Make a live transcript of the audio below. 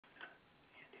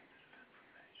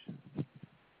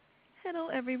Hello,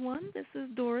 everyone. This is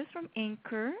Doris from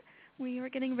ANCOR. We are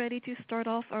getting ready to start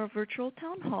off our virtual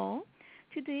town hall.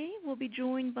 Today, we'll be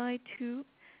joined by two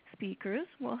speakers.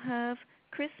 We'll have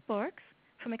Chris Sparks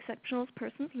from Exceptional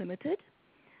Persons Limited.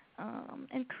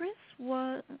 And Chris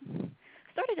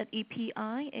started at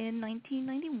EPI in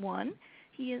 1991.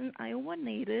 He is an Iowa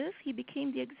native. He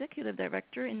became the executive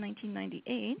director in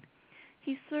 1998.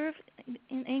 He served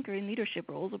in ANCOR in leadership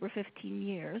roles over 15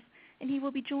 years, and he will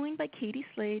be joined by Katie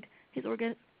Slade, his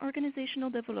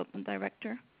organizational development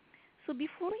director. So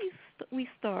before we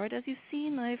start, as you've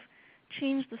seen, I've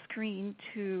changed the screen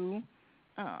to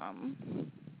have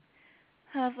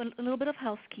a little bit of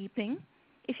housekeeping.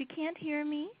 If you can't hear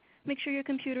me, make sure your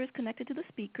computer is connected to the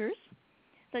speakers,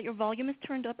 that your volume is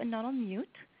turned up and not on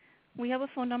mute. We have a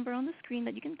phone number on the screen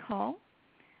that you can call,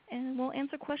 and we'll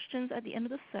answer questions at the end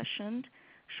of the session.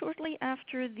 Shortly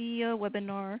after the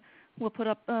webinar, we'll put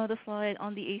up the slide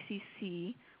on the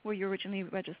ACC where you originally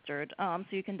registered, so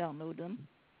you can download them.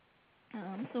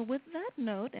 So with that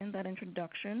note and that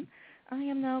introduction, I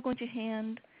am now going to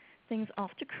hand things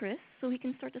off to Chris so he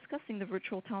can start discussing the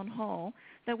virtual town hall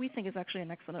that we think is actually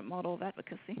an excellent model of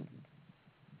advocacy.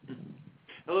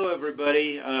 Hello,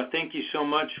 everybody. Thank you so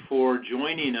much for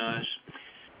joining us.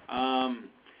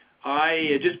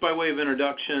 Just by way of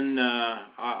introduction,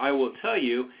 I will tell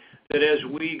you that as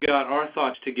we got our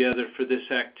thoughts together for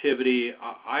this activity,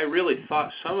 I really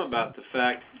thought some about the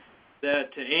fact that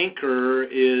ANCOR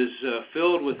is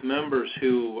filled with members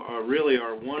who really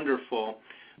are wonderful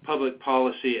public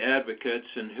policy advocates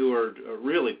and who are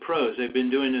really pros. They've been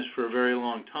doing this for a very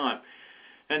long time.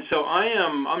 And so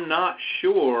I'm not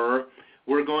sure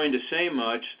we're going to say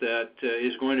much that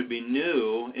is going to be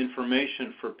new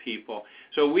information for people.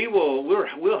 So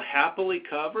we'll happily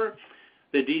cover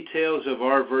the details of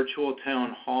our virtual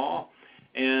town hall,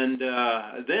 and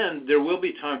then there will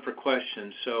be time for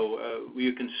questions. So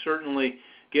you can certainly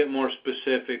get more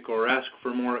specific or ask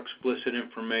for more explicit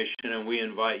information, and we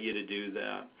invite you to do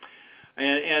that.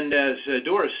 And as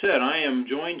Doris said, I am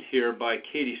joined here by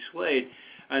Katie Slade.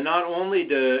 Not only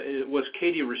was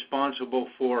Katie responsible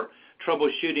for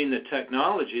troubleshooting the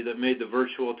technology that made the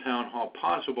virtual town hall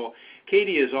possible,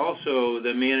 Katie is also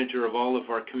the manager of all of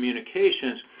our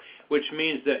communications, which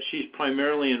means that she's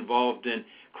primarily involved in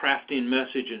crafting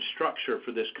message and structure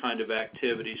for this kind of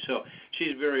activity. So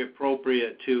she's very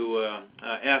appropriate to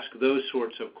ask those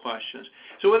sorts of questions.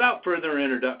 So without further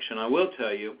introduction, I will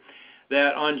tell you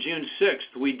that on June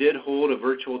 6th, we did hold a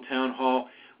virtual town hall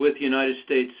with United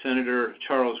States Senator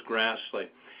Charles Grassley.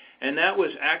 And that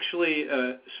was actually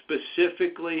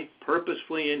specifically,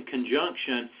 purposefully in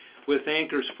conjunction with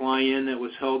ANCOR's fly-in that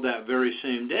was held that very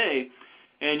same day.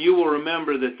 And you will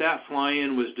remember that that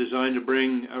fly-in was designed to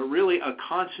bring really a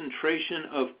concentration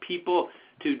of people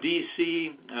to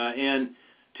D.C. And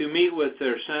to meet with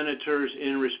their senators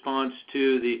in response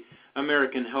to the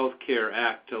American Health Care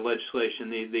Act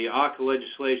legislation, the ACA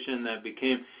legislation that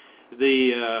became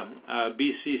the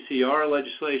BCCR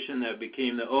legislation, that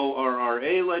became the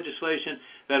ORRA legislation,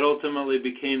 that ultimately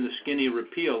became the skinny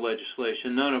repeal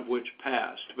legislation, none of which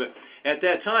passed. But at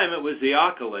that time, it was the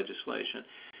ACA legislation.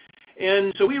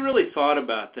 And so we really thought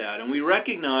about that, and we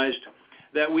recognized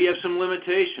that we have some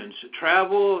limitations.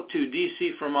 Travel to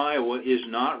D.C. from Iowa is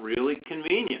not really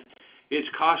convenient. It's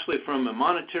costly from a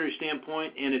monetary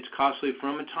standpoint, and it's costly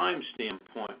from a time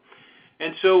standpoint.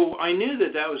 And so I knew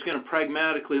that that was going to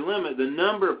pragmatically limit the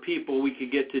number of people we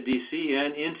could get to D.C.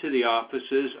 and into the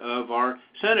offices of our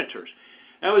senators.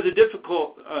 That was a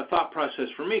difficult thought process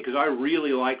for me because I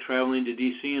really like traveling to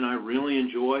D.C. and I really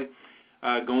enjoy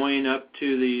going up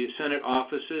to the Senate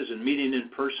offices and meeting in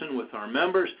person with our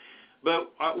members.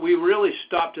 But we really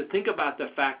stopped to think about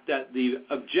the fact that the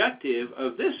objective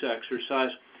of this exercise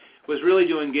was really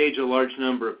to engage a large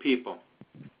number of people.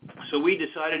 So we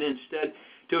decided instead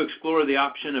to explore the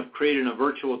option of creating a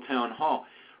virtual town hall.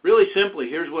 Really simply,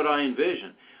 here's what I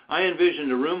envisioned. I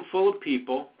envisioned a room full of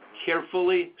people,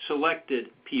 carefully selected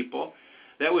people,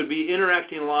 that would be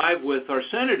interacting live with our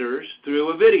senators through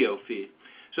a video feed.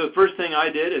 So the first thing I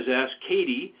did is ask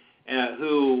Katie,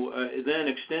 who then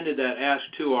extended that ask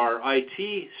to our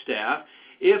IT staff,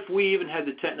 if we even had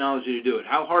the technology to do it.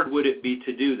 How hard would it be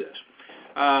to do this?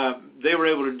 They were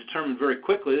able to determine very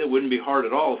quickly that it wouldn't be hard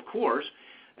at all, of course.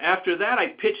 After that, I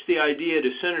pitched the idea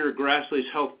to Senator Grassley's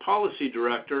health policy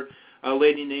director, a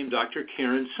lady named Dr.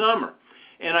 Karen Summer.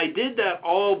 And I did that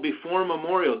all before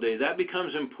Memorial Day. That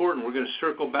becomes important. We're going to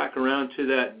circle back around to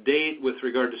that date with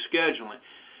regard to scheduling.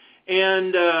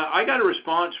 And I got a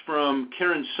response from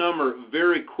Karen Summer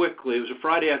very quickly. It was a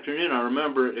Friday afternoon. I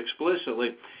remember it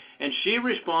explicitly. And she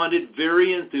responded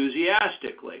very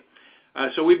enthusiastically.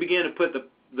 So we began to put the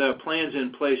the plans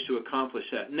in place to accomplish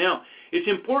that. Now, it's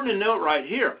important to note right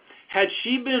here, had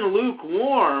she been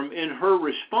lukewarm in her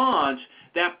response,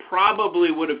 that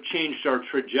probably would have changed our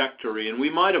trajectory, and we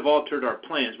might have altered our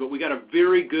plans, but we got a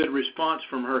very good response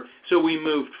from her, so we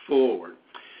moved forward.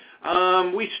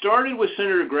 We started with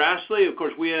Senator Grassley. Of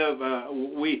course,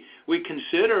 we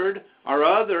considered our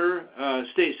other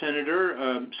state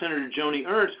senator, Senator Joni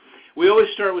Ernst. We always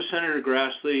start with Senator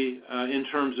Grassley in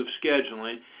terms of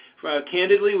scheduling.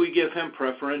 Candidly, we give him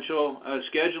preferential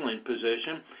scheduling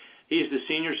position. He's the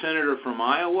senior senator from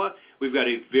Iowa. We've got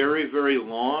a very, very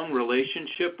long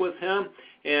relationship with him,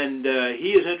 and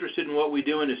he is interested in what we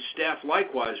do, and his staff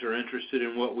likewise are interested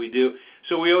in what we do.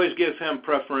 So we always give him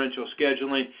preferential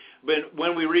scheduling. But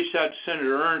when we reached out to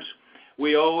Senator Ernst,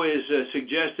 we always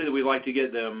suggested that we'd like to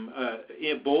get them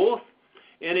both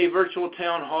in a virtual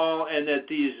town hall, and that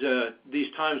these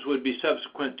times would be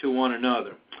subsequent to one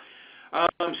another.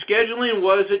 Scheduling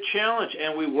was a challenge,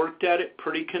 and we worked at it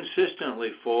pretty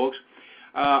consistently, folks.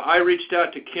 I reached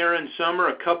out to Karen Summer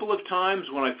a couple of times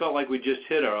when I felt like we just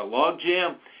hit a log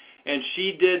jam, and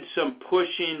she did some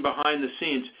pushing behind the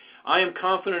scenes. I am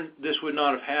confident this would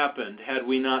not have happened had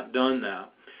we not done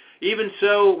that. Even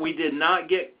so, we did not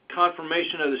get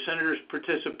confirmation of the senator's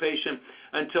participation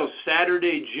until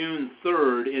Saturday, June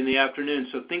 3rd in the afternoon.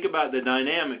 So think about the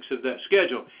dynamics of that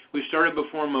schedule. We started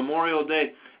before Memorial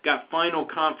Day, got final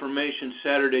confirmation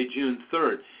Saturday, June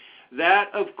 3rd.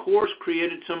 That, of course,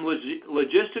 created some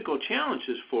logistical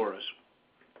challenges for us.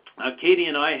 Katie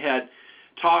and I had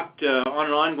talked on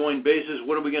an ongoing basis,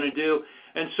 what are we going to do?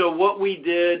 And so what we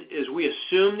did is we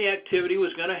assumed the activity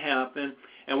was going to happen,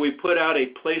 and we put out a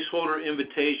placeholder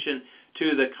invitation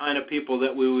to the kind of people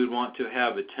that we would want to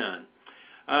have attend.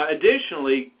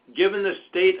 Additionally, given the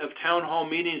state of town hall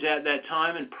meetings at that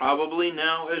time, and probably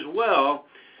now as well,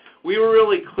 we were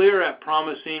really clear at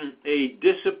promising a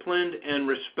disciplined and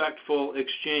respectful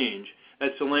exchange.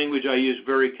 That's the language I use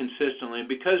very consistently. And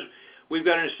because we've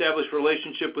got an established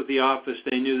relationship with the office,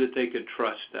 they knew that they could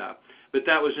trust that. But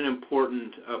that was an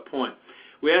important point.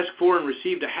 We asked for and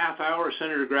received a half hour of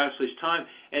Senator Grassley's time,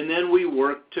 and then we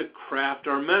worked to craft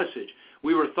our message.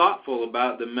 We were thoughtful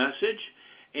about the message,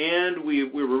 and we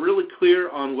were really clear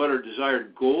on what our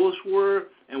desired goals were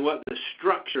and what the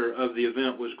structure of the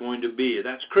event was going to be.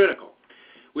 That's critical.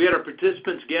 We had our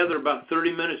participants gather about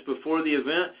 30 minutes before the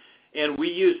event, and we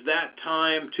used that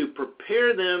time to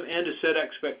prepare them and to set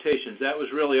expectations. That was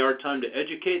really our time to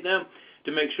educate them,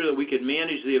 to make sure that we could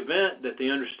manage the event, that they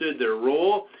understood their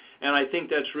role, and I think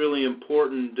that's really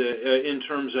important in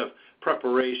terms of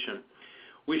preparation.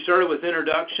 We started with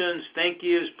introductions, thank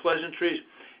yous, pleasantries,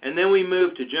 and then we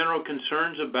moved to general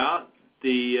concerns about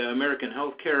the American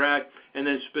Health Care Act, and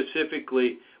then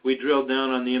specifically we drilled down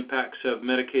on the impacts of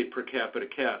Medicaid per capita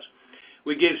caps.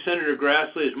 We gave Senator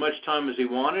Grassley as much time as he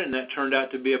wanted, and that turned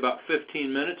out to be about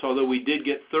 15 minutes, although we did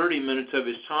get 30 minutes of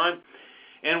his time.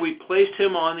 And we placed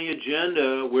him on the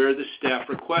agenda where the staff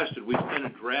requested. We sent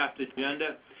a draft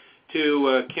agenda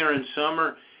to Karen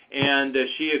Summer, and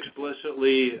she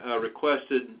explicitly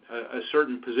requested a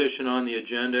certain position on the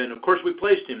agenda, and of course we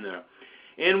placed him there.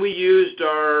 And we used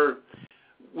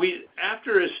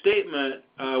after his statement,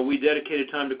 we dedicated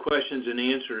time to questions and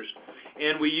answers,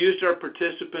 and we used our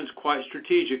participants quite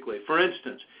strategically. For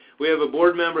instance, we have a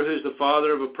board member who's the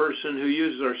father of a person who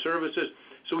uses our services,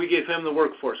 so we gave him the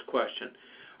workforce question.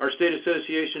 Our state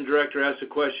association director asked a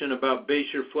question about base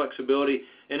year flexibility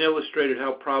and illustrated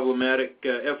how problematic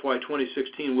FY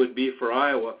 2016 would be for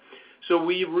Iowa. So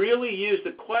we really used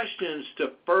the questions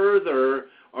to further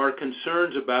our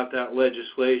concerns about that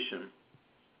legislation.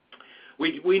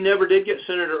 We never did get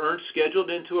Senator Ernst scheduled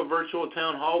into a virtual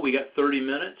town hall. We got 30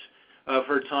 minutes of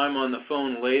her time on the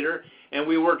phone later, and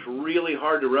we worked really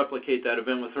hard to replicate that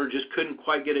event with her, just couldn't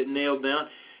quite get it nailed down.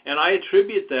 And I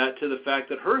attribute that to the fact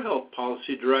that her health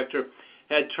policy director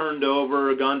had turned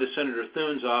over, gone to Senator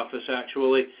Thune's office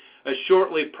actually.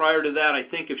 Shortly prior to that, I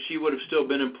think if she would have still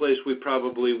been in place, we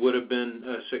probably would have been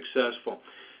successful.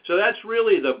 So that's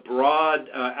really the broad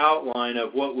outline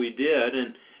of what we did.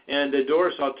 And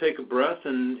Doris, I'll take a breath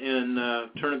and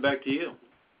turn it back to you.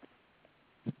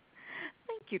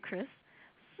 Thank you, Chris.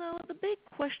 So the big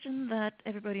question that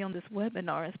everybody on this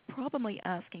webinar is probably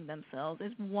asking themselves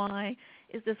is, why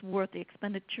is this worth the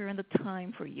expenditure and the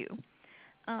time for you?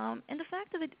 And the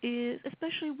fact of it is,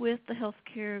 especially with the health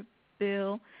care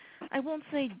bill, I won't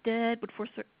say dead, but for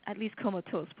at least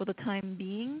comatose for the time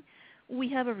being, we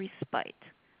have a respite.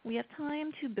 We have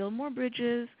time to build more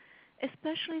bridges,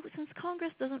 especially since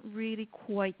Congress doesn't really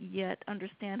quite yet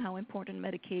understand how important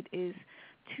Medicaid is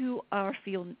to our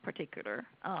field in particular.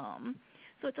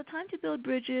 So it's a time to build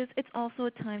bridges. It's also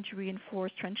a time to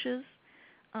reinforce trenches.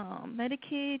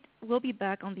 Medicaid will be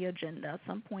back on the agenda at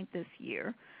some point this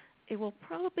year. It will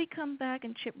probably come back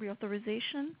in CHIP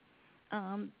reauthorization,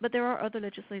 but there are other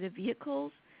legislative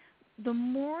vehicles. The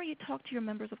more you talk to your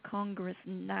members of Congress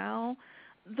now,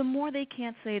 the more they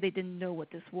can't say they didn't know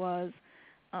what this was,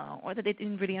 or that they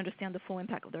didn't really understand the full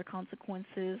impact of their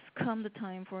consequences come the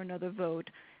time for another vote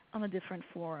on a different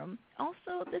forum.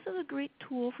 Also, this is a great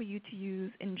tool for you to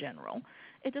use in general.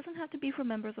 It doesn't have to be for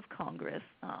members of Congress.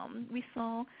 We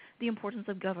saw the importance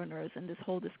of governors in this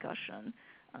whole discussion.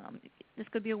 This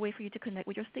could be a way for you to connect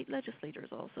with your state legislators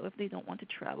also if they don't want to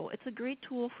travel. It's a great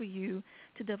tool for you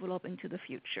to develop into the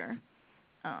future.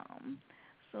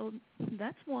 So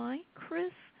that's why.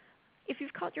 Chris, if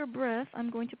you've caught your breath, I'm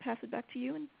going to pass it back to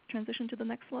you and transition to the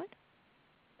next slide.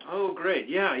 Oh, great.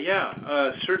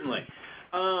 Yeah, certainly.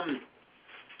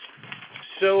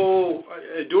 So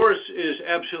Doris is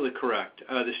absolutely correct.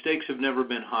 The stakes have never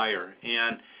been higher.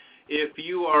 And if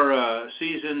you are a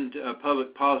seasoned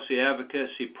public policy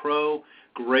advocacy pro,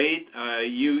 great.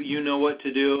 You know what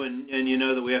to do, and you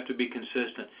know that we have to be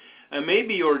consistent.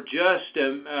 Maybe you're just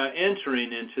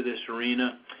entering into this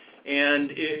arena,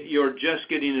 and you're just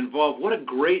getting involved. What a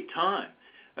great time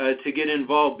to get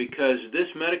involved, because this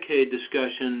Medicaid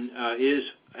discussion is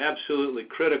absolutely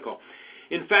critical.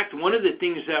 In fact, one of the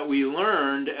things that we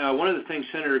learned, one of the things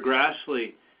Senator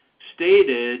Grassley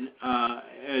stated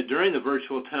during the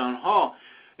virtual town hall,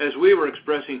 as we were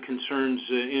expressing concerns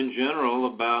in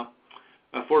general about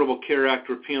Affordable Care Act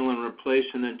repeal and replace,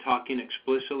 and then talking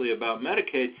explicitly about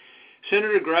Medicaid,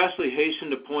 Senator Grassley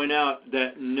hastened to point out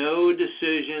that no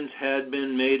decisions had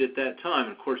been made at that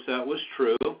time. Of course, that was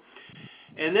true.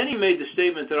 And then he made the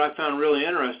statement that I found really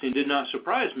interesting, did not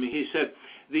surprise me. He said,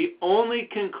 "The only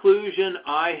conclusion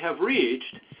I have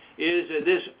reached is that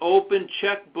this open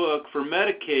checkbook for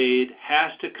Medicaid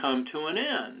has to come to an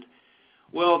end."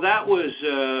 Well, that was,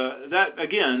 that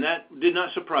did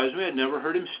not surprise me. I'd never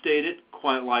heard him state it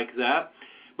quite like that.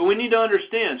 But we need to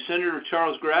understand, Senator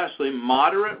Charles Grassley,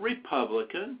 moderate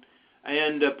Republican,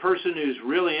 and a person who's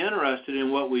really interested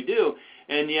in what we do,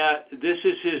 and yet this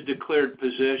is his declared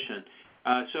position.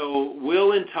 So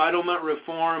will entitlement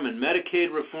reform and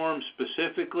Medicaid reform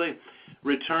specifically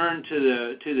return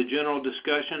to the general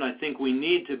discussion? I think we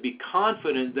need to be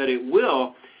confident that it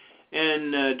will.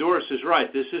 And Doris is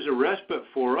right. This is a respite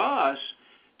for us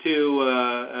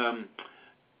to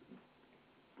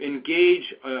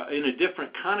engage in a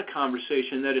different kind of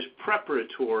conversation that is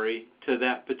preparatory to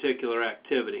that particular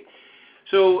activity.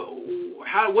 So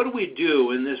what do we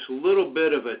do in this little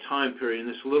bit of a time period, in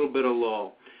this little bit of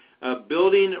lull?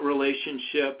 Building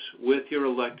relationships with your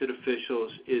elected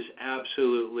officials is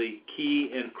absolutely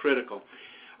key and critical.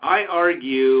 I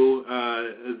argue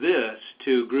this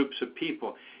to groups of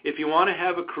people. If you want to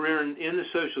have a career in the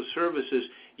social services,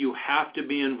 you have to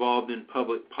be involved in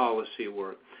public policy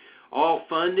work. All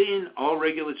funding, all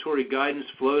regulatory guidance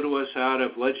flow to us out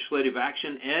of legislative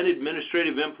action and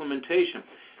administrative implementation.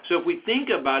 So if we think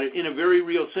about it in a very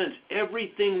real sense,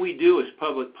 everything we do is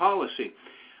public policy,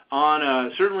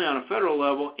 certainly on a federal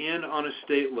level and on a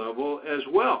state level as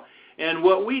well. And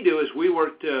what we do is we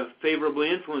work to favorably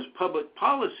influence public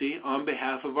policy on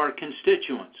behalf of our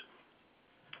constituents.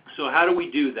 So how do we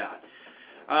do that?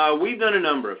 We've done a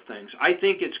number of things. I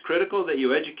think it's critical that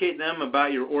you educate them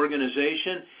about your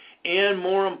organization, and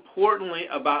more importantly,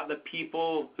 about the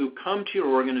people who come to your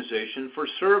organization for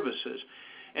services.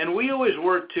 And we always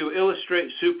work to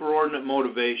illustrate superordinate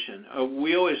motivation.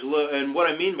 We always look, and what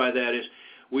I mean by that is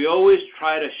we always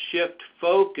try to shift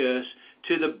focus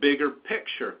to the bigger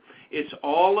picture. It's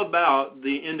all about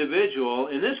the individual,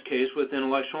 in this case with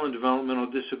intellectual and developmental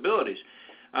disabilities.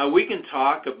 We can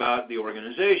talk about the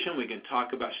organization, we can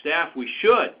talk about staff, we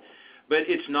should, but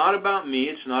it's not about me,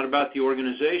 it's not about the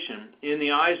organization. In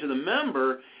the eyes of the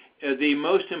member, the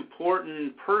most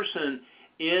important person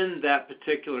in that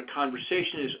particular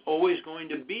conversation is always going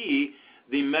to be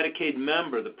the Medicaid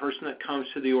member, the person that comes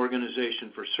to the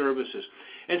organization for services.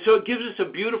 And so it gives us a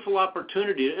beautiful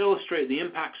opportunity to illustrate the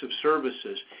impacts of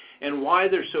services and why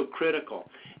they're so critical,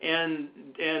 and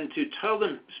to tell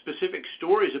them specific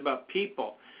stories about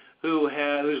people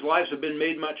whose lives have been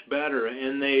made much better,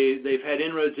 and they've had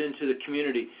inroads into the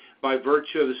community by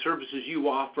virtue of the services you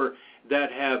offer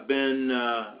that have been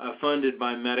funded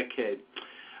by Medicaid.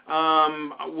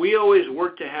 We always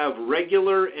work to have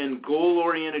regular and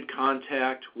goal-oriented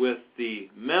contact with the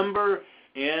member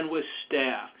and with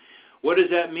staff. What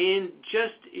does that mean?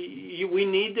 We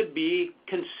need to be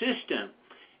consistent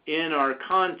in our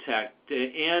contact,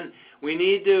 and we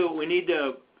need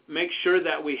to make sure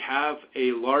that we have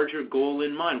a larger goal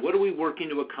in mind. What are we working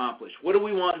to accomplish? What do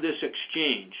we want this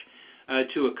exchange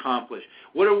to accomplish?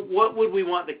 What would we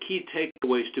want the key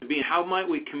takeaways to be? How might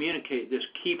we communicate this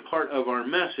key part of our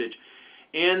message?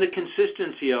 And the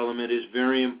consistency element is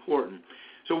very important.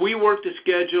 So we work to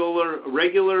schedule a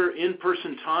regular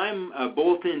in-person time,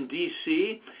 both in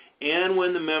D.C. and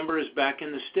when the member is back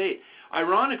in the state.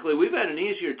 Ironically, we've had an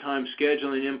easier time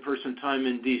scheduling in-person time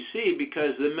in D.C.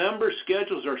 because the member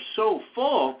schedules are so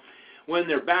full when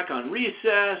they're back on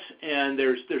recess and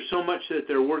there's so much that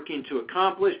they're working to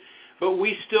accomplish. But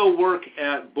we still work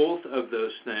at both of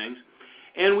those things.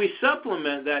 And we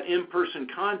supplement that in-person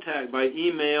contact by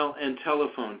email and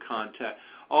telephone contact.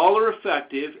 All are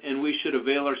effective, and we should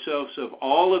avail ourselves of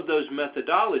all of those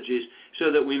methodologies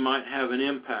so that we might have an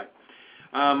impact.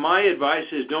 My advice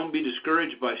is don't be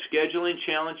discouraged by scheduling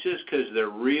challenges because they're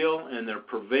real and they're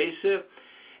pervasive.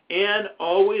 And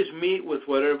always meet with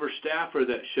whatever staffer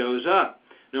that shows up,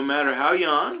 no matter how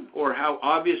young or how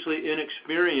obviously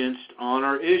inexperienced on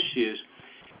our issues.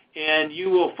 And you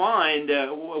will find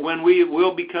when we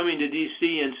will be coming to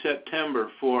D.C. in September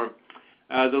for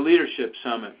the Leadership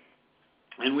Summit,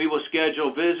 and we will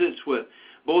schedule visits with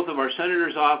both of our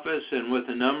senator's office and with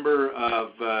a number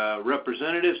of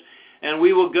representatives, and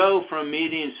we will go from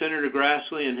meeting Senator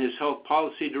Grassley and his health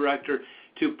policy director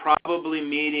to probably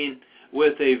meeting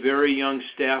with a very young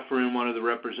staffer in one of the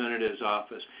representatives'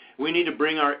 office. We need to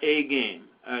bring our A game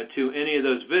to any of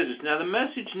those visits. Now, the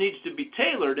message needs to be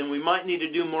tailored, and we might need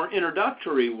to do more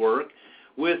introductory work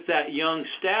with that young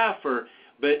staffer,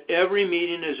 but every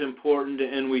meeting is important,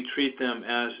 and we treat them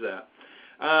as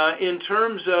that. In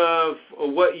terms of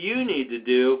what you need to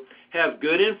do, have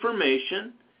good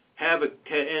information,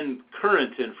 and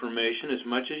current information as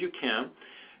much as you can.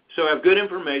 So have good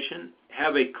information,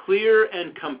 have a clear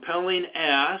and compelling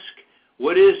ask.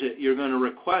 What is it you're going to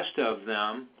request of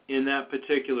them in that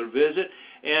particular visit?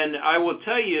 And I will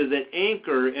tell you that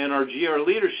ANCOR and our GR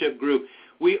leadership group,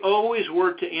 we always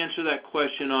work to answer that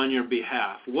question on your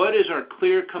behalf. What is our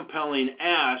clear, compelling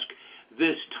ask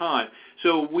this time?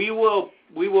 So we will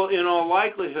in all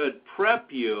likelihood prep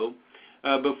you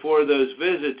before those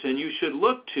visits, and you should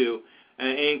look to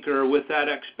ANCOR with that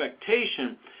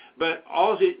expectation. But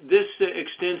this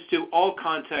extends to all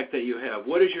contact that you have.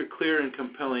 What is your clear and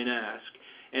compelling ask?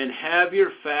 And have your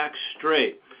facts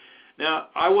straight. Now,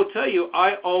 I will tell you,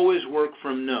 I always work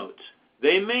from notes.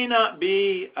 They may not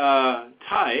be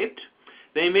typed.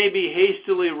 They may be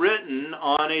hastily written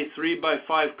on a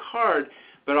 3x5 card,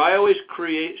 but I always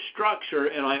create structure,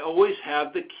 and I always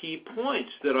have the key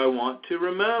points that I want to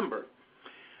remember.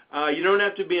 You don't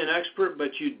have to be an expert,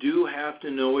 but you do have to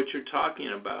know what you're talking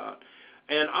about.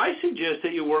 And I suggest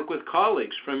that you work with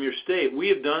colleagues from your state. We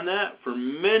have done that for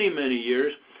many, many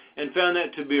years and found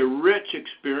that to be a rich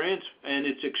experience, and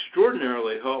it's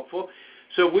extraordinarily helpful.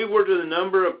 So we worked with a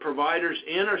number of providers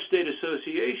and our state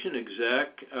association exec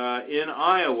in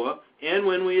Iowa, and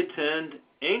when we attend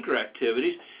ANCOR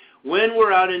activities. When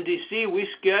we're out in D.C., we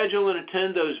schedule and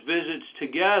attend those visits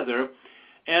together,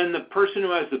 and the person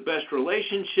who has the best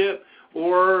relationship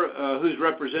or who's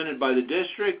represented by the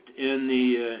district in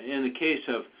the case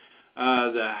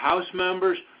of the House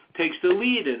members takes the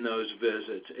lead in those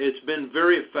visits. It's been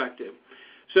very effective.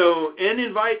 So, and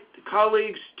invite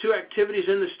colleagues to activities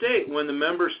in the state when the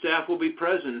member staff will be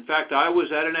present. In fact, I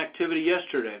was at an activity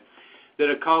yesterday that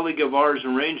a colleague of ours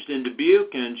arranged in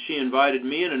Dubuque, and she invited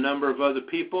me and a number of other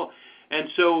people. And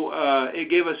so it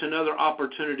gave us another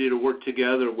opportunity to work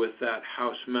together with that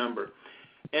House member.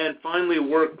 And finally,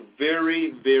 work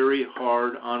very, very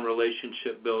hard on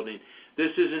relationship building.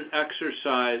 This is an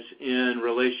exercise in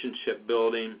relationship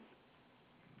building.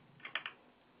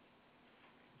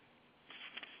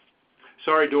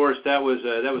 Sorry, Doris, that was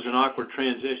an awkward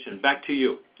transition. Back to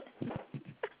you.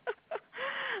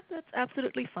 That's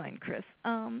absolutely fine, Chris.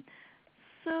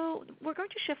 So we're going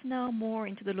to shift now more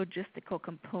into the logistical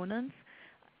components.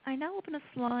 I now open a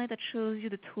slide that shows you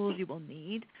the tools you will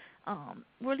need.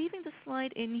 We're leaving the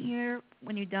slide in here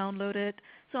when you download it,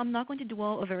 so I'm not going to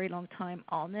dwell a very long time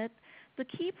on it. The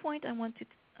key point I want to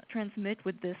transmit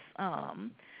with this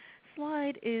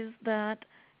slide is that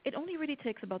it only really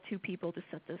takes about 2 people to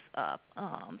set this up.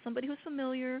 Somebody who's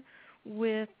familiar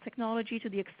with technology to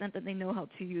the extent that they know how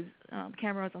to use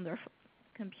cameras on their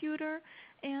computer,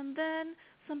 and then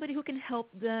somebody who can help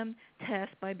them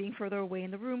test by being further away in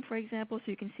the room, for example,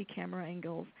 so you can see camera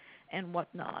angles and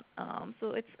whatnot.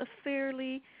 So it's a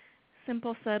fairly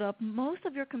simple setup. Most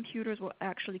of your computers will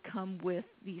actually come with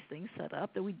these things set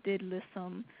up, though we did list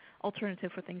some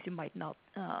alternative for things you might not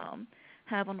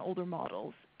have on older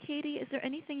models. Katie, is there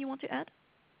anything you want to add?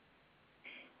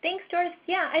 Thanks, Doris.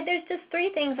 Yeah, there's just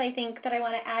three things I think that I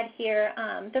want to add here.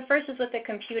 The first is with the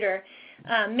computer.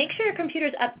 Make sure your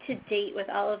computer's up to date with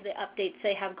all of the updates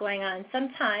they have going on.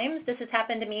 Sometimes, this has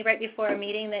happened to me right before a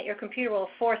meeting, that your computer will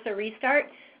force a restart.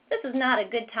 This is not a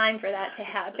good time for that to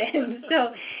happen.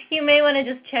 So you may want to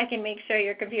just check and make sure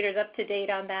your computer's up to date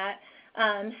on that.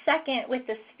 Second, with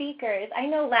the speakers, I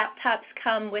know laptops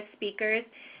come with speakers,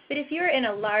 but if you're in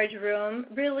a large room,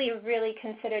 really, really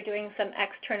consider doing some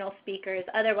external speakers.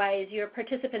 Otherwise, your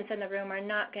participants in the room are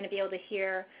not going to be able to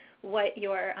hear what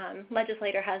your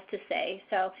legislator has to say.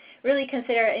 So really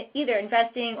consider either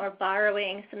investing or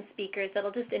borrowing some speakers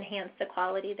that'll just enhance the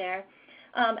quality there.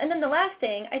 And then the last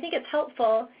thing, I think it's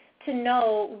helpful to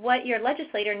know what your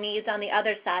legislator needs on the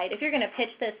other side. If you're going to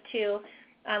pitch this to,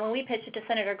 when we pitched it to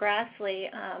Senator Grassley,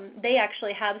 they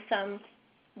actually have some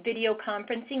video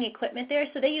conferencing equipment there,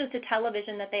 so they used a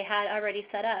television that they had already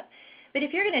set up. But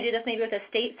if you're going to do this maybe with a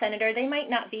state senator, they might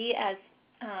not be as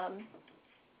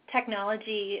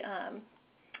technology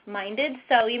minded,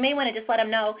 so you may want to just let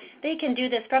them know they can do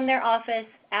this from their office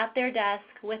at their desk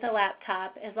with a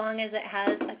laptop as long as it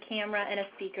has a camera and a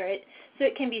speaker. So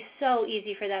it can be so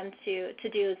easy for them to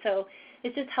do. So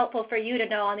it's just helpful for you to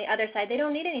know on the other side they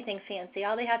don't need anything fancy.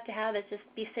 All they have to have is just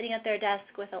be sitting at their desk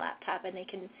with a laptop, and they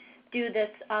can do this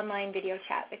online video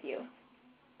chat with you.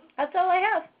 That's all I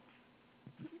have.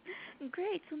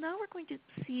 Great. So now we're going to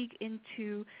seek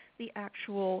into the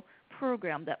actual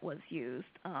program that was used.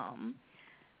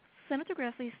 Senator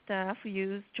Grassley's staff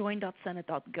used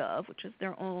join.senate.gov, which is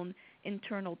their own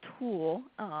internal tool.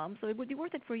 So it would be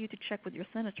worth it for you to check with your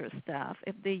senator's staff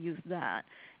if they use that.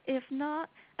 If not,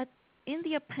 in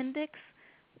the appendix,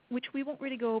 which we won't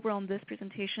really go over on this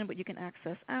presentation, but you can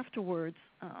access afterwards,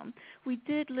 we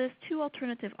did list two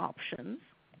alternative options.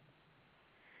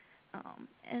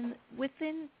 And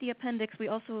within the appendix, we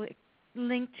also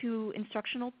link to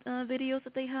instructional videos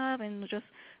that they have and just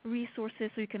resources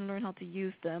so you can learn how to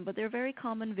use them. But they're very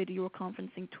common video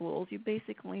conferencing tools. You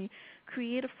basically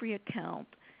create a free account,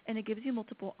 and it gives you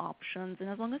multiple options. And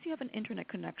as long as you have an internet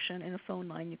connection and a phone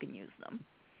line, you can use them.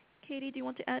 Katie, do you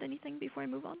want to add anything before I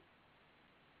move on?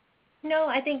 No,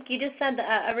 I think you just said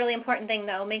a really important thing,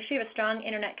 though. Make sure you have a strong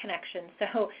internet connection.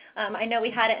 So I know we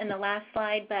had it in the last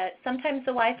slide, but sometimes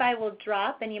the Wi-Fi will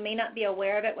drop, and you may not be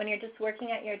aware of it when you're just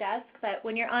working at your desk. But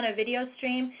when you're on a video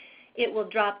stream, it will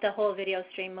drop the whole video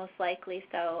stream most likely.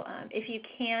 So if you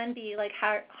can be like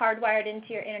hardwired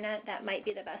into your internet, that might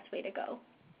be the best way to go.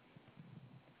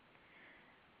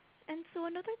 And so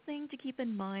another thing to keep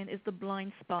in mind is the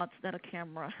blind spots that a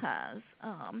camera has.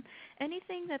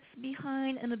 Anything that's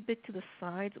behind and a bit to the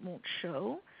sides won't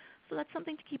show. So that's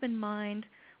something to keep in mind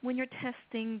when you're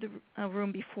testing the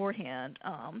room beforehand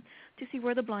to see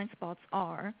where the blind spots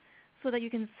are so that you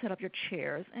can set up your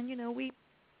chairs. And, you know,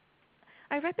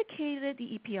 I replicated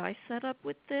the EPI setup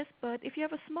with this, but if you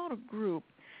have a smaller group,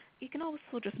 you can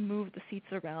also just move the seats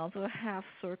around, so a half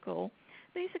circle.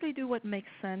 Basically do what makes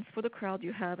sense for the crowd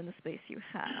you have and the space you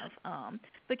have,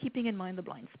 but keeping in mind the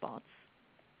blind spots.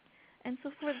 And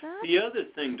so for that... The other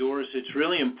thing, Doris, it's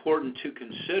really important to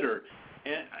consider,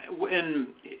 and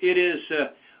it is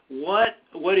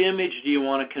what image do you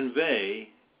want to convey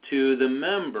to the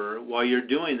member while you're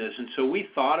doing this? And so we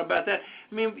thought about that.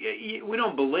 I mean, we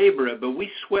don't belabor it, but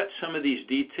we sweat some of these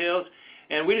details,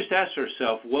 and we just asked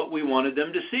ourselves what we wanted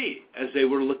them to see as they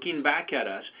were looking back at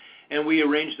us. And we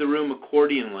arranged the room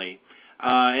accordingly.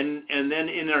 And then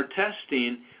in our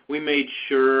testing, we made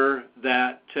sure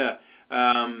that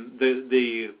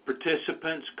the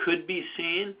participants could be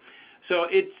seen. So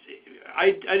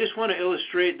I just want to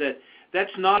illustrate that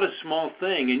that's not a small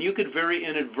thing, and you could very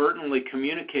inadvertently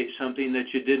communicate something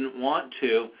that you didn't want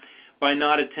to by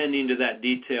not attending to that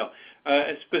detail.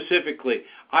 Specifically,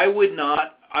 I would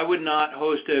not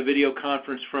host a video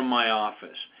conference from my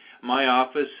office. My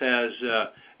office has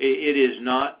it is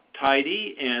not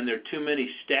tidy, and there are too many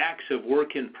stacks of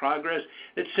work in progress.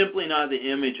 It's simply not the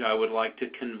image I would like to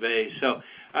convey. So,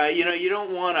 you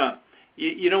don't want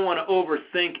to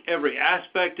overthink every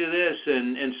aspect of this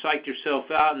and psych yourself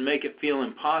out and make it feel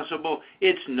impossible.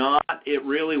 It's not. It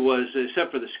really was,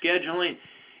 except for the scheduling,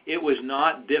 it was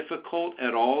not difficult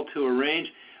at all to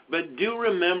arrange. But do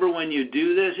remember when you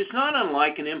do this, it's not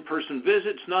unlike an in-person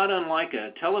visit. It's not unlike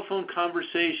a telephone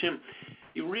conversation.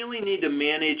 You really need to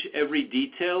manage every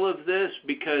detail of this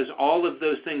because all of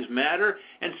those things matter,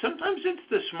 and sometimes it's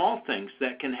the small things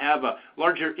that can have a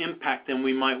larger impact than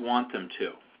we might want them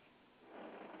to.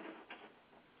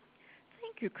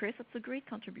 Thank you, Chris. That's a great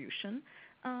contribution.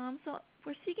 So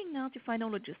we're seeking now to final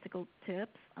logistical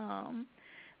tips.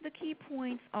 the key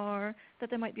points are that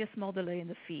there might be a small delay in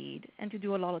the feed and to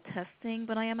do a lot of testing,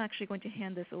 but I am actually going to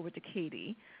hand this over to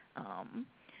Katie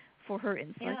for her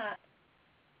insight. Yeah.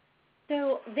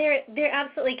 So there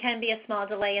absolutely can be a small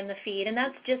delay in the feed, and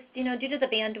that's just due to the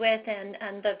bandwidth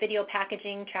and the video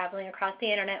packaging traveling across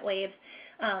the internet waves.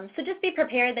 So just be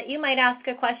prepared that you might ask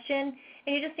a question,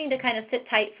 and you just need to kind of sit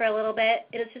tight for a little bit.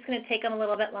 It's just going to take them a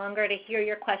little bit longer to hear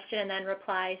your question and then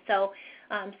reply. So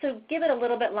give it a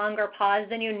little bit longer pause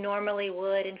than you normally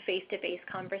would in face-to-face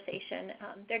conversation.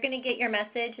 They're going to get your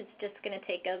message. It's just going to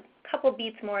take a couple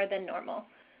beats more than normal.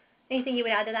 Anything you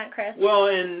would add to that, Chris? Well,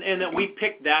 and that we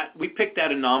picked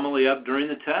that anomaly up during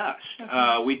the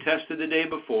test. We tested the day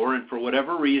before, and for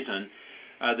whatever reason,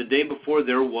 the day before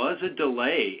there was a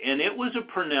delay, and it was a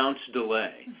pronounced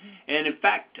delay. And in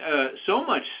fact, so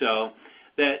much so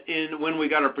that when we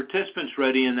got our participants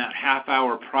ready in that half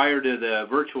hour prior to the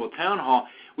virtual town hall,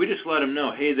 we just let them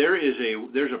know, hey,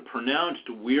 there's a pronounced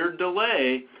weird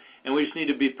delay, and we just need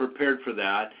to be prepared for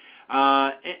that.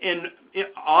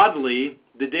 Oddly,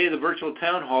 the day of the virtual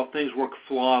town hall, things worked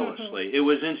flawlessly. It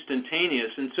was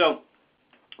instantaneous. And so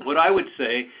what I would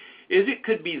say is it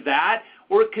could be that,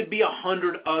 or it could be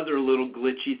 100 other little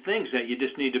glitchy things that you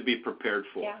just need to be prepared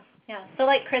for. Yeah. So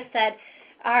like Chris said,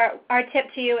 our tip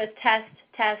to you is test,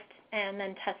 and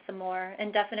then test some more,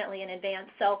 and definitely in advance.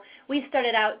 So we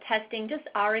started out testing just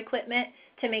our equipment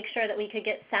to make sure that we could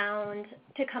get sound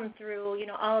to come through,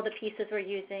 all of the pieces we're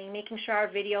using, making sure our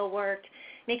video worked,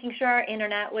 making sure our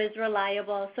internet was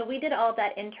reliable. So we did all of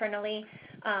that internally,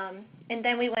 and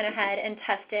then we went ahead and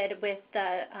tested with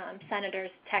the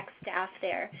Senator's tech staff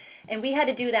there. And we had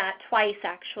to do that twice,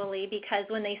 actually, because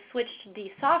when they switched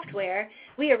the software,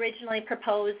 we originally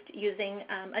proposed using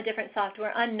a different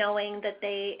software, unknowing that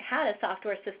they had a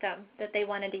software system that they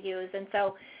wanted to use. And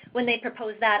so when they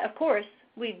proposed that, of course,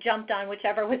 we jumped on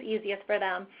whichever was easiest for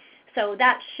them. So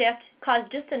that shift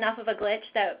caused just enough of a glitch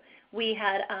that we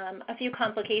had a few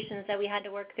complications that we had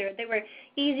to work through. They were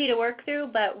easy to work through,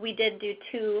 but we did do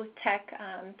 2 tech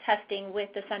testing with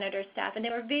the Senator's staff, and they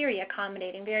were very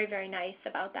accommodating, very, very nice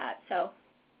about that. So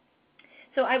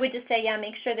I would just say,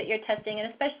 make sure that you're testing,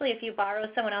 and especially if you borrow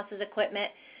someone else's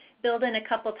equipment, build in a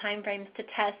couple time frames to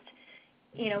test,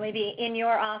 maybe in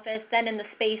your office, then in the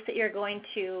space that you're going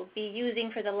to be using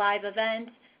for the live event,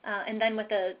 and then with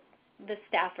the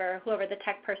staffer, whoever the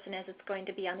tech person is, it's going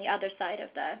to be on the other side of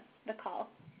the call.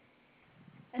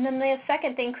 And then the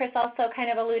second thing Chris also kind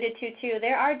of alluded to too,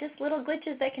 there are just little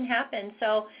glitches that can happen.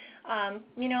 So,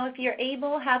 if you're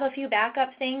able, have a few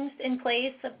backup things in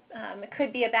place. It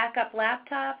could be a backup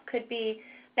laptop, could be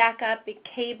backup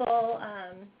cable,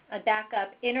 a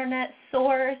backup internet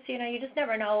source. You just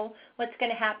never know what's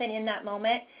going to happen in that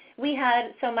moment. We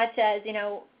had so much as,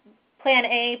 Plan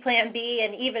A, Plan B,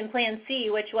 and even Plan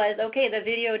C, which was, okay, the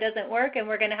video doesn't work and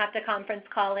we're going to have to conference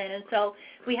call in. And so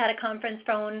we had a conference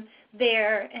phone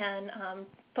there and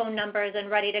phone numbers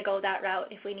and ready to go that route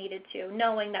if we needed to,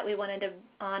 knowing that we wanted to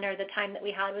honor the time that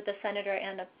we had with the Senator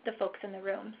and the folks in the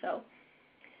room. So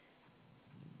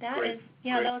that Great.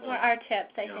 Those were our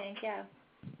tips, I think,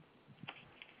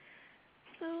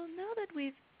 So now that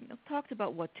we've talked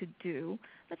about what to do,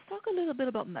 let's talk a little bit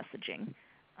about messaging.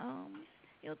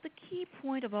 The key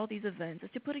point of all these events is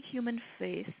to put a human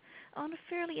face on a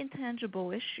fairly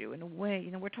intangible issue in a way.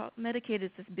 We're taught Medicaid is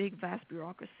this big, vast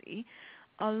bureaucracy.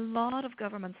 A lot of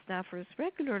government staffers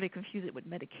regularly confuse it with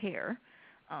Medicare.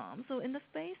 So in the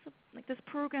space of this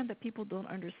program that people don't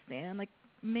understand,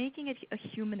 making it a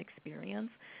human experience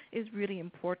is really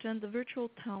important. The virtual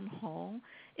town hall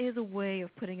is a way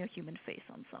of putting a human face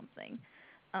on something.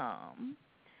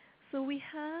 So we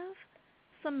have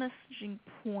some messaging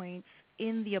points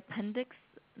in the appendix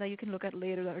that you can look at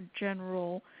later that are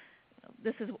general.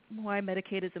 This is why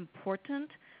Medicaid is important.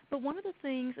 But one of the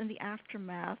things in the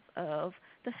aftermath of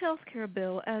the health care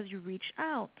bill as you reach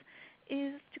out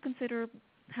is to consider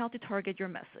how to target your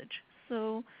message.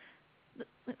 So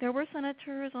there were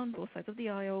senators on both sides of the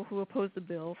aisle who opposed the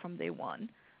bill from day one,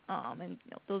 and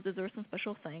those deserve some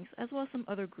special thanks, as well as some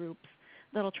other groups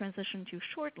that I'll transition to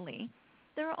shortly.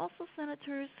 There are also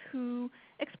senators who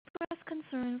expressed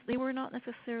concerns. They were not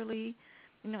necessarily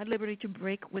at liberty to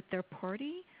break with their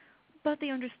party, but they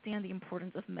understand the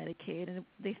importance of Medicaid, and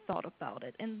they thought about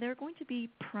it. And they're going to be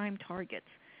prime targets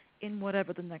in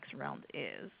whatever the next round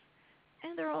is.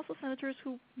 And there are also senators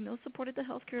who supported the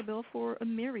health care bill for a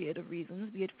myriad of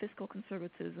reasons, be it fiscal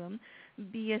conservatism,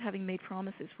 be it having made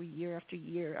promises for year after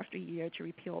year after year to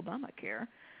repeal Obamacare.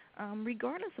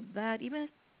 Regardless of that, even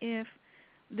if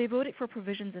they voted for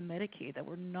provisions in Medicaid that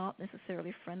were not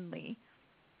necessarily friendly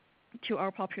to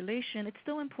our population, it's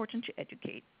still important to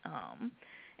educate.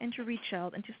 and to reach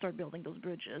out and to start building those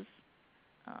bridges.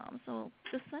 So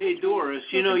the Senate. Hey, Doris,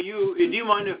 do you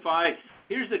mind if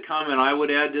here's the comment I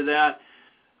would add to that.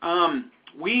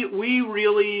 We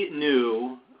really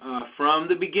knew from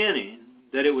the beginning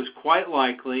that it was quite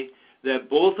likely that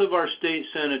both of our state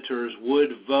senators would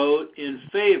vote in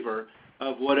favor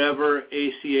of whatever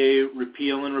ACA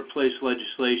repeal and replace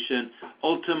legislation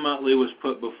ultimately was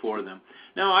put before them.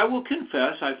 Now, I will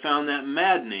confess I found that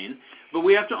maddening, but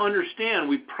we have to understand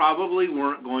we probably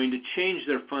weren't going to change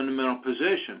their fundamental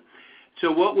position.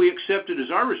 So what we accepted as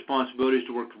our responsibility is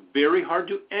to work very hard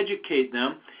to educate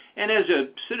them. And as a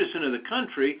citizen of the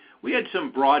country, we had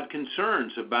some broad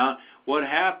concerns about what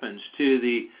happens to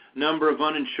the number of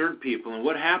uninsured people and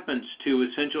what happens to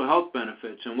essential health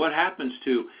benefits and what happens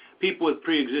to people with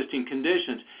pre-existing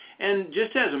conditions. And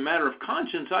just as a matter of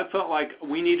conscience, I felt like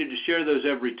we needed to share those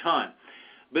every time.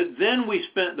 But then we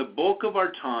spent the bulk of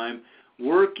our time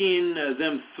working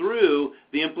them through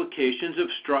the implications of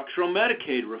structural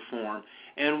Medicaid reform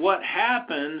and what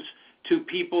happens to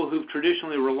people who've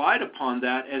traditionally relied upon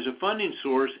that as a funding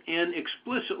source, and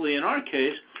explicitly in our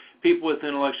case, people with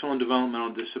intellectual and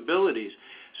developmental disabilities.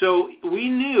 So we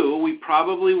knew we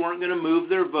probably weren't going to move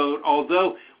their vote,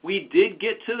 although we did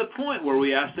get to the point where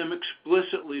we asked them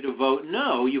explicitly to vote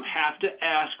no. You have to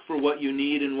ask for what you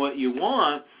need and what you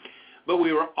want, but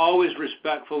we were always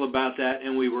respectful about that,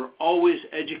 and we were always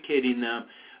educating them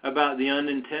about the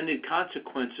unintended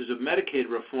consequences of Medicaid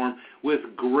reform with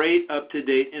great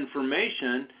up-to-date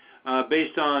information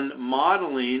based on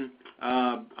modeling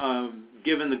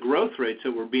given the growth rates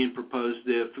that were being proposed,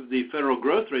 the federal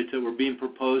growth rates that were being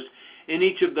proposed in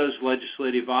each of those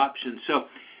legislative options. So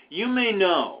you may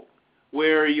know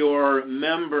where your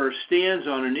member stands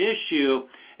on an issue,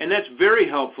 and that's very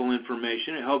helpful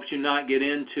information. It helps you not get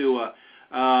into a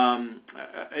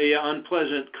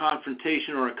unpleasant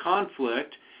confrontation or a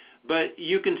conflict, but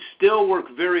you can still work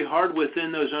very hard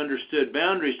within those understood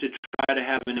boundaries to try to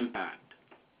have an impact.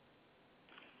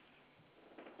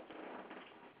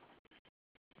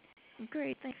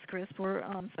 Great, thanks, Chris, for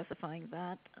specifying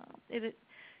that. It's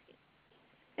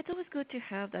always good to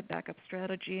have that backup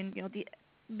strategy and the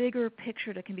bigger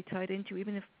picture that can be tied into,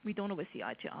 even if we don't always see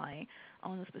eye to eye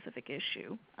on a specific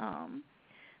issue.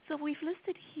 So we've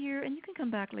listed here, and you can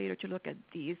come back later to look at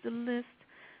these, the list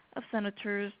of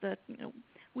senators that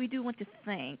we do want to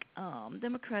thank: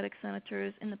 Democratic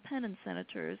senators, independent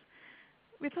senators,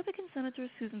 Republican senators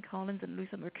Susan Collins and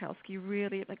Lisa Murkowski.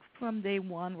 Really, from day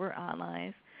one, were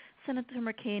allies. Senator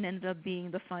McCain ended up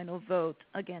being the final vote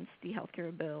against the health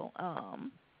care bill.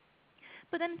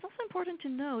 But then it's also important to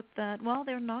note that while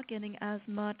they're not getting as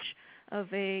much of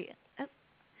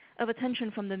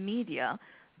attention from the media,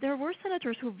 there were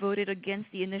senators who voted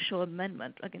against the initial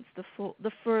amendment, against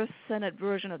the first Senate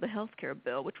version of the health care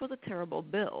bill, which was a terrible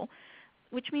bill,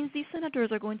 which means these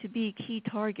senators are going to be key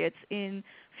targets in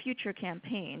future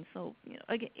campaigns. So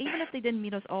again, even if they didn't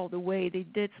meet us all the way, they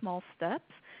did small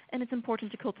steps, and it's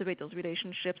important to cultivate those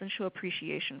relationships and show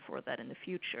appreciation for that in the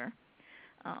future.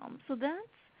 So that's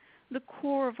the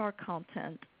core of our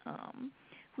content.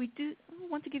 We do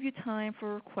want to give you time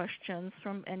for questions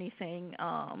from anything,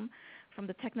 from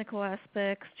the technical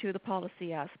aspects to the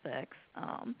policy aspects.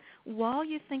 While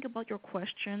you think about your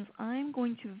questions, I'm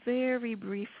going to very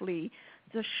briefly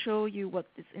just show you what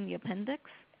is in the appendix.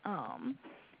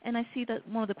 And I see that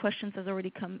one of the questions has already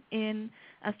come in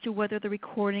as to whether the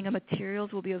recording of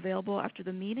materials will be available after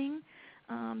the meeting.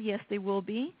 Yes, they will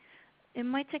be. It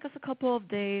might take us a couple of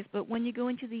days, but when you go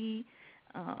into the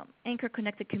ANCOR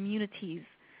Connected Communities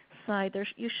site,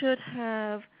 you should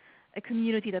have a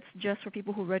community that's just for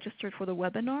people who registered for the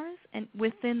webinars, and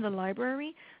within the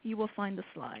library, you will find the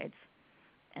slides.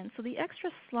 And so the extra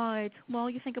slides, while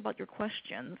you think about your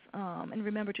questions, and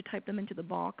remember to type them into the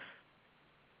box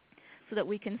so that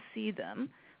we can see them,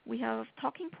 we have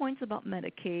talking points about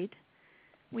Medicaid.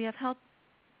 We have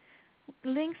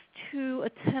links to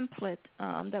a template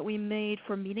that we made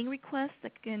for meeting requests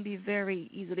that can be very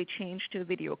easily changed to a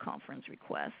video conference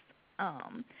request.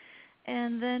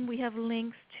 And then we have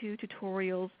links to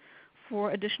tutorials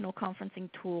for additional conferencing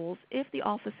tools if the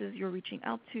offices you're reaching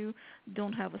out to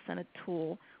don't have a Senate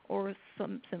tool or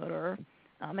some similar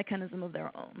mechanism of their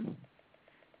own.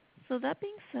 So that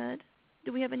being said,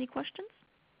 do we have any questions?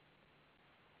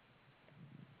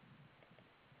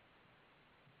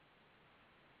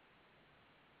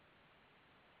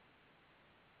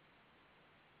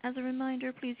 As a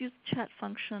reminder, please use the chat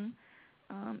function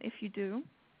if you do,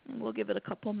 and we'll give it a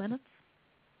couple minutes.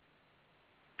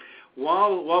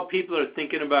 While people are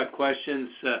thinking about questions,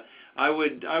 I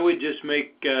would just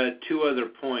make two other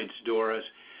points, Doris.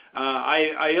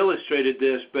 I illustrated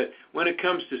this, but when it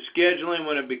comes to scheduling,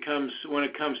 when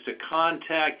it comes to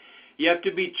contact, you have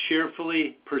to be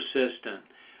cheerfully persistent.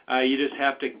 You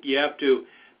have to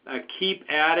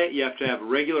keep at it. You have to have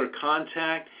regular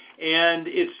contact, and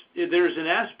there's an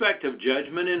aspect of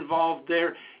judgment involved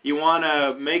there. You want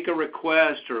to make a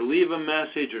request or leave a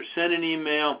message or send an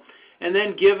email, and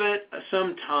then give it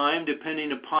some time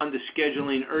depending upon the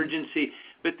scheduling urgency,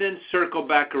 but then circle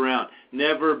back around.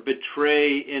 Never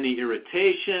betray any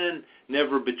irritation,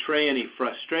 never betray any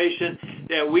frustration.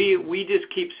 That we just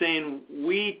keep saying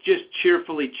we just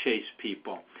cheerfully chase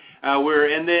people.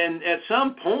 And then at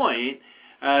some point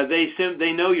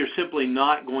they know you're simply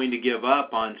not going to give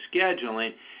up on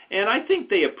scheduling, and I think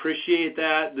they appreciate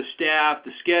that. The staff,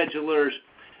 the schedulers,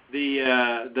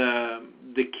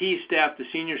 the key staff, the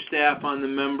senior staff on the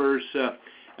members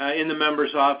in the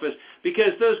members' office,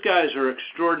 because those guys are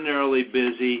extraordinarily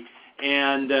busy,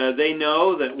 and they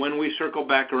know that when we circle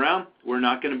back around, we're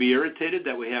not going to be irritated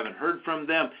that we haven't heard from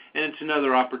them, and it's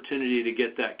another opportunity to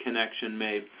get that connection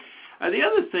made. The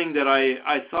other thing that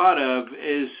I thought of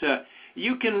is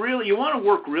you want to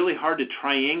work really hard to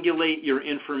triangulate your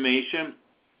information.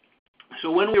 So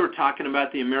when we were talking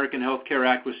about the American Health Care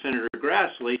Act with Senator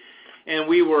Grassley, and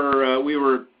we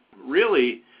were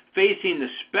really facing the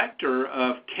specter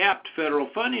of capped federal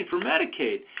funding for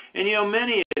Medicaid. And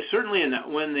many, certainly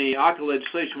when the ACA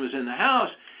legislation was in the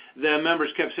House, the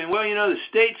members kept saying, well, the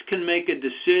states can make a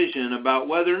decision about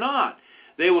whether or not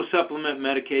they will supplement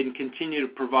Medicaid and continue to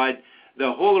provide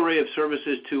the whole array of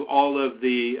services to all of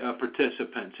the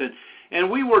participants. And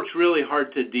we worked really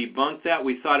hard to debunk that.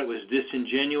 We thought it was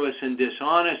disingenuous and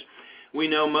dishonest. We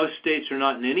know most states are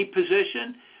not in any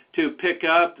position to pick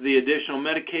up the additional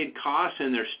Medicaid costs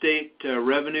in their state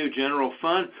revenue general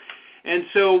fund. And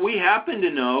so we happen to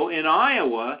know in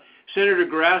Iowa, Senator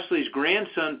Grassley's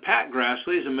grandson, Pat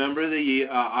Grassley, is a member of the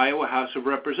Iowa House of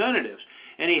Representatives.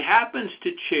 And he happens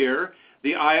to chair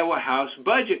the Iowa House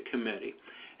Budget Committee.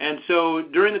 And so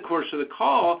during the course of the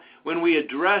call, when we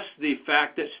addressed the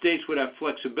fact that states would have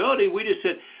flexibility, we just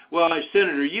said, well,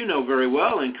 Senator, you know very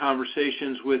well in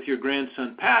conversations with your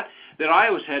grandson, Pat, that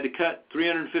Iowa's had to cut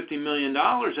 $350 million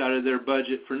out of their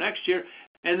budget for next year,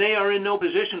 and they are in no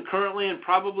position currently and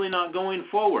probably not going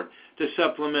forward to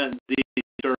supplement these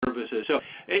services. So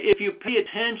if you pay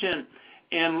attention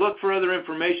and look for other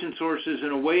information sources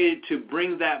in a way to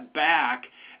bring that back,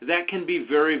 that can be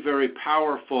very, very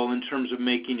powerful in terms of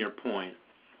making your point.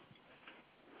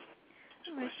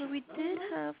 All right, so we did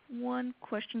have one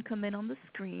question come in on the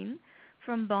screen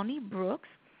from Bonnie Brooks.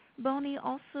 Bonnie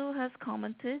also has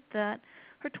commented that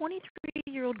her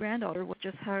 23-year-old granddaughter was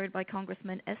just hired by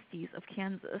Congressman Estes of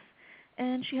Kansas,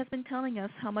 and she has been telling us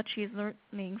how much she's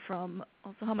learning from,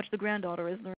 also how much the granddaughter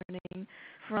is learning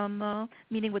from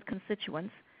meeting with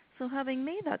constituents. So having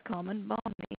made that comment,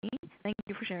 Bonnie, thank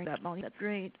you for sharing that, Bonnie. That's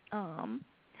great.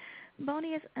 Bonnie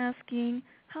is asking,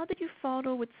 how did you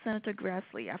follow with Senator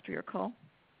Grassley after your call?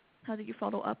 How did you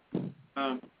follow up?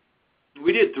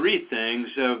 We did three things.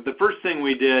 The first thing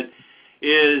we did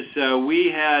is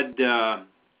we had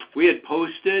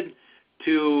posted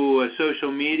to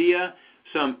social media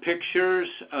some pictures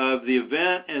of the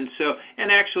event,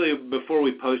 and actually before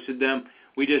we posted them,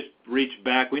 we just reached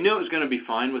back. We knew it was going to be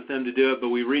fine with them to do it, but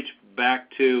we reached back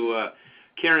to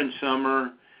Karen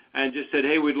Summer and just said,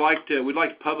 hey, we'd like to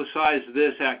publicize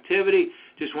this activity.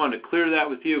 Just wanted to clear that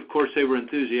with you. Of course, they were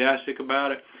enthusiastic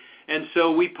about it. And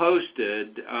so we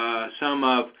posted some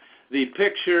of the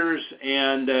pictures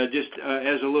and just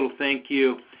as a little thank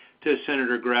you to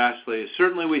Senator Grassley.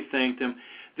 Certainly we thanked him.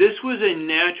 This was a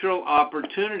natural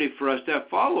opportunity for us to have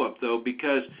follow-up, though,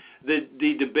 because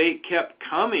the debate kept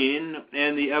coming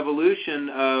and the evolution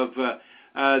of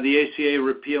the ACA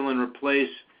repeal and replace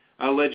legislation